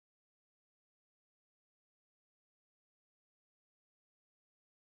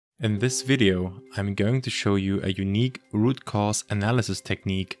In this video, I'm going to show you a unique root cause analysis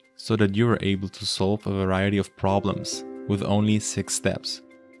technique so that you are able to solve a variety of problems with only 6 steps.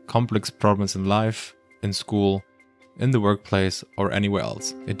 Complex problems in life, in school, in the workplace, or anywhere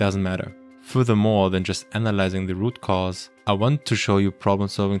else, it doesn't matter. Furthermore than just analyzing the root cause, I want to show you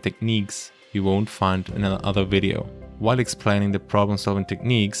problem-solving techniques you won't find in another video. While explaining the problem-solving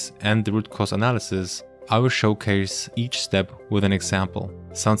techniques and the root cause analysis, I will showcase each step with an example.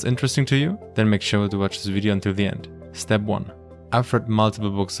 Sounds interesting to you? Then make sure to watch this video until the end. Step 1. I've read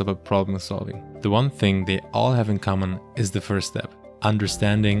multiple books about problem solving. The one thing they all have in common is the first step: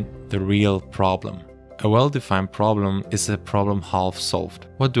 understanding the real problem. A well-defined problem is a problem half solved.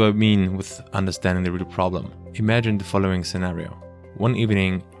 What do I mean with understanding the real problem? Imagine the following scenario. One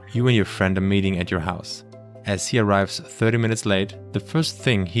evening, you and your friend are meeting at your house. As he arrives 30 minutes late, the first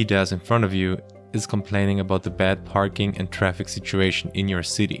thing he does in front of you is complaining about the bad parking and traffic situation in your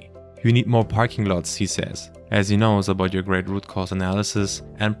city. You need more parking lots, he says. As he knows about your great root cause analysis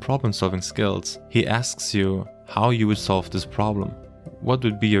and problem-solving skills, he asks you how you would solve this problem. What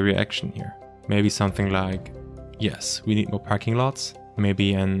would be your reaction here? Maybe something like, yes, we need more parking lots,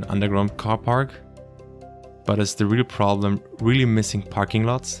 maybe an underground car park. But is the real problem really missing parking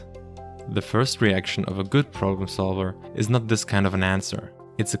lots? The first reaction of a good problem solver is not this kind of an answer.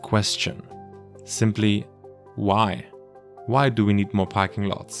 It's a question. Simply, why? Why do we need more parking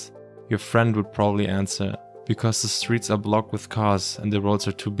lots? Your friend would probably answer, because the streets are blocked with cars and the roads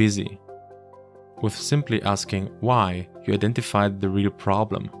are too busy. With simply asking why, you identified the real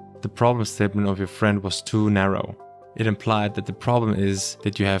problem. The problem statement of your friend was too narrow. It implied that the problem is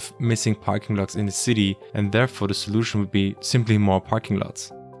that you have missing parking lots in the city, and therefore the solution would be simply more parking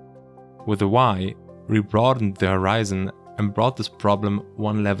lots. With the why, we broadened the horizon and brought this problem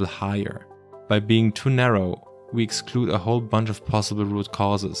one level higher. By being too narrow, we exclude a whole bunch of possible root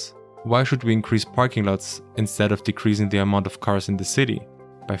causes. Why should we increase parking lots instead of decreasing the amount of cars in the city?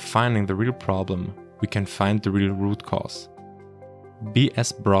 By finding the real problem, we can find the real root cause. Be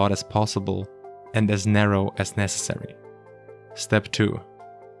as broad as possible and as narrow as necessary. Step 2.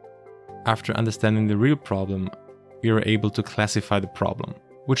 After understanding the real problem, we are able to classify the problem.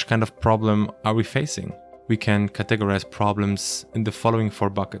 Which kind of problem are we facing? We can categorize problems in the following 4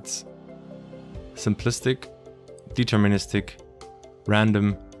 buckets: simplistic, deterministic,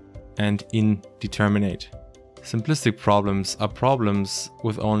 random, and indeterminate. Simplistic problems are problems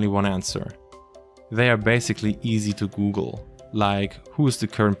with only one answer. They are basically easy to Google, like who is the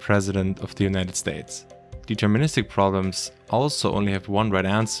current president of the United States. Deterministic problems also only have one right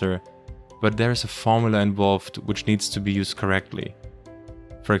answer, but there is a formula involved which needs to be used correctly.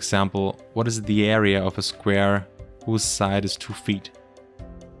 For example, what is the area of a square whose side is 2 feet?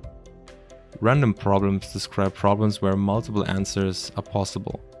 Random problems describe problems where multiple answers are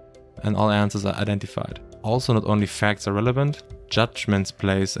possible and all answers are identified. Also, not only facts are relevant, judgments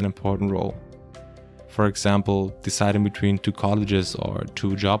plays an important role. For example, deciding between 2 colleges or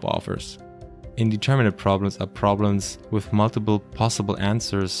 2 job offers. Indeterminate problems are problems with multiple possible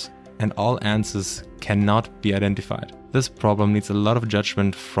answers and all answers cannot be identified. This problem needs a lot of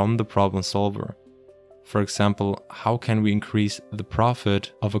judgment from the problem solver. For example, how can we increase the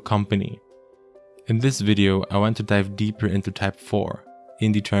profit of a company? In this video, I want to dive deeper into type 4,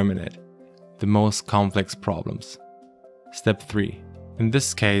 indeterminate, the most complex problems. Step 3. In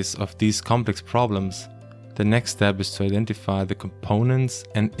this case of these complex problems, the next step is to identify the components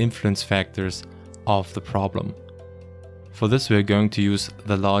and influence factors of the problem. For this, we are going to use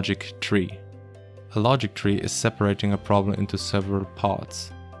the logic tree. A logic tree is separating a problem into several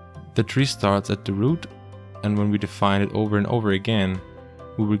parts. The tree starts at the root, and when we define it over and over again,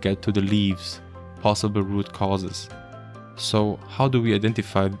 we will get to the leaves, possible root causes. So how do we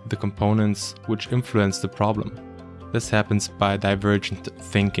identify the components which influence the problem? This happens by divergent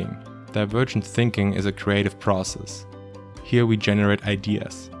thinking. Divergent thinking is a creative process. Here we generate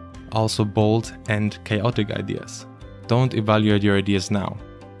ideas, also bold and chaotic ideas. Don't evaluate your ideas now.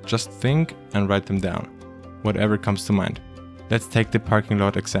 Just think and write them down, whatever comes to mind. Let's take the parking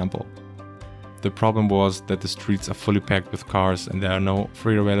lot example. The problem was that the streets are fully packed with cars and there are no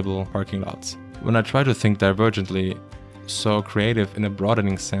free available parking lots. When I try to think divergently, so creative in a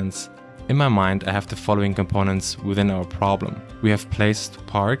broadening sense, in my mind I have the following components within our problem. We have places to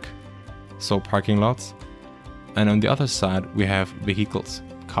park, so parking lots, and on the other side we have vehicles,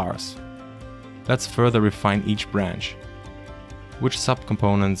 cars. Let's further refine each branch. Which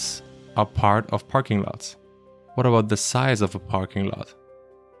subcomponents are part of parking lots? What about the size of a parking lot?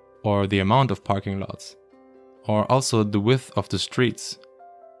 Or the amount of parking lots? Or also the width of the streets?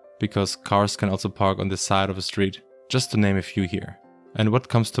 Because cars can also park on the side of a street, just to name a few here. And what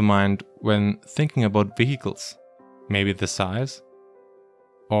comes to mind when thinking about vehicles? Maybe the size?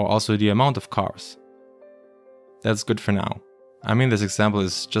 Or also the amount of cars? That's good for now. I mean, this example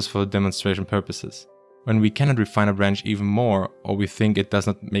is just for demonstration purposes. When we cannot refine a branch even more, or we think it does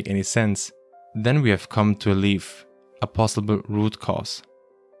not make any sense, then we have come to a possible root cause.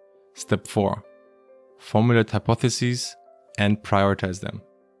 Step 4. Formulate hypotheses and prioritize them.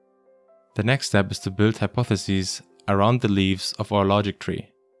 The next step is to build hypotheses around the leaves of our logic tree.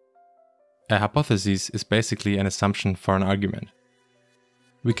 A hypothesis is basically an assumption for an argument.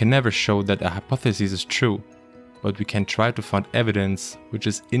 We can never show that a hypothesis is true, but we can try to find evidence which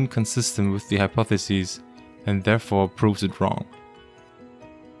is inconsistent with the hypothesis and therefore proves it wrong.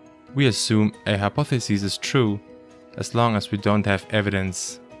 We assume a hypothesis is true as long as we don't have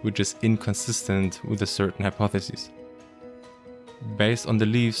evidence which is inconsistent with a certain hypothesis. Based on the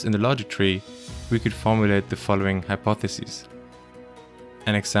leaves in the logic tree, we could formulate the following hypotheses.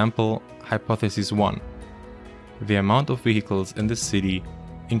 An example, hypothesis 1. The amount of vehicles in the city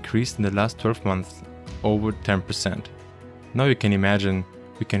increased in the last 12 months over 10%. Now you can imagine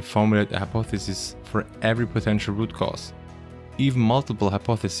we can formulate a hypothesis for every potential root cause, even multiple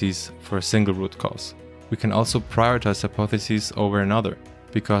hypotheses for a single root cause. We can also prioritize hypotheses over another,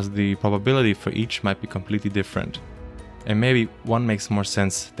 because the probability for each might be completely different, and maybe one makes more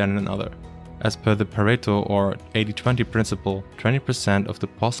sense than another. As per the Pareto or 80-20 principle, 20% of the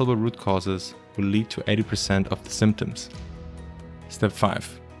possible root causes will lead to 80% of the symptoms. Step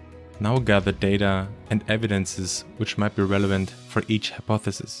 5. Now gather data and evidences which might be relevant for each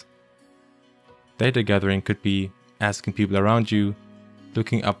hypothesis. Data gathering could be asking people around you,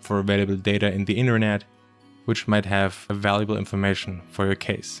 looking up for available data in the internet, which might have valuable information for your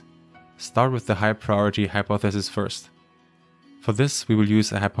case. Start with the high priority hypothesis first. For this, we will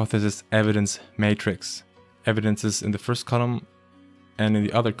use a hypothesis evidence matrix. Evidences in the first column, and in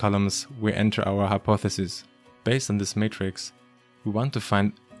the other columns we enter our hypothesis. Based on this matrix, we want to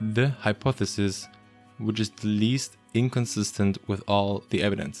find the hypothesis which is the least inconsistent with all the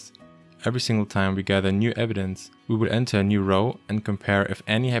evidence. Every single time we gather new evidence, we will enter a new row and compare if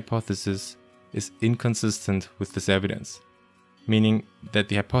any hypothesis is inconsistent with this evidence, meaning that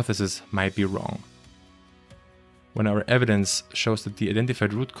the hypothesis might be wrong. When our evidence shows that the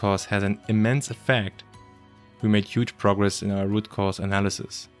identified root cause has an immense effect, we made huge progress in our root cause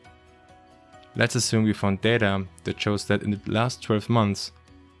analysis. Let's assume we found data that shows that in the last 12 months,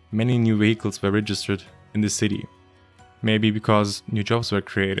 many new vehicles were registered in the city. Maybe because new jobs were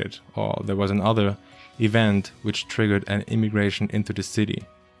created, or there was another event which triggered an immigration into the city.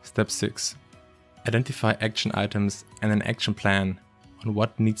 Step 6. Identify action items and an action plan on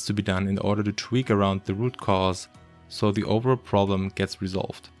what needs to be done in order to tweak around the root cause so the overall problem gets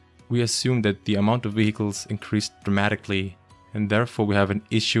resolved. We assume that the amount of vehicles increased dramatically and therefore we have an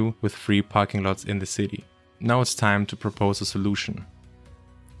issue with free parking lots in the city. Now it's time to propose a solution.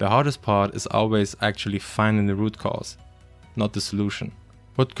 The hardest part is always actually finding the root cause, not the solution.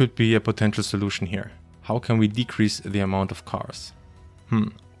 What could be a potential solution here? How can we decrease the amount of cars?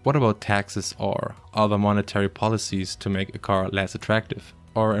 What about taxes or other monetary policies to make a car less attractive?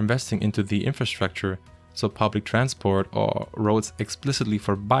 Or investing into the infrastructure, so public transport or roads explicitly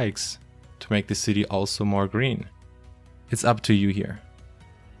for bikes to make the city also more green? It's up to you here.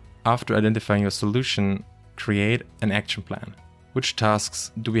 After identifying your solution, create an action plan. Which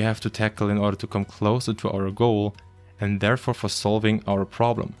tasks do we have to tackle in order to come closer to our goal and therefore for solving our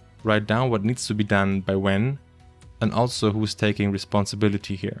problem? Write down what needs to be done by when, and also who's taking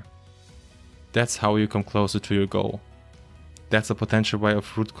responsibility here. That's how you come closer to your goal. That's a potential way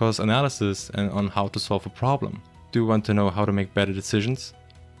of root cause analysis and on how to solve a problem. Do you want to know how to make better decisions?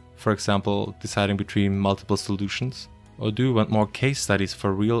 For example, deciding between multiple solutions? Or do you want more case studies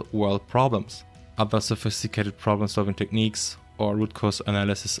for real-world problems? Other sophisticated problem-solving techniques or root cause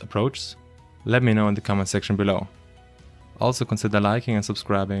analysis approaches? Let me know in the comment section below. Also consider liking and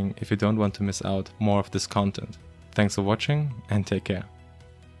subscribing if you don't want to miss out more of this content. Thanks for watching and take care.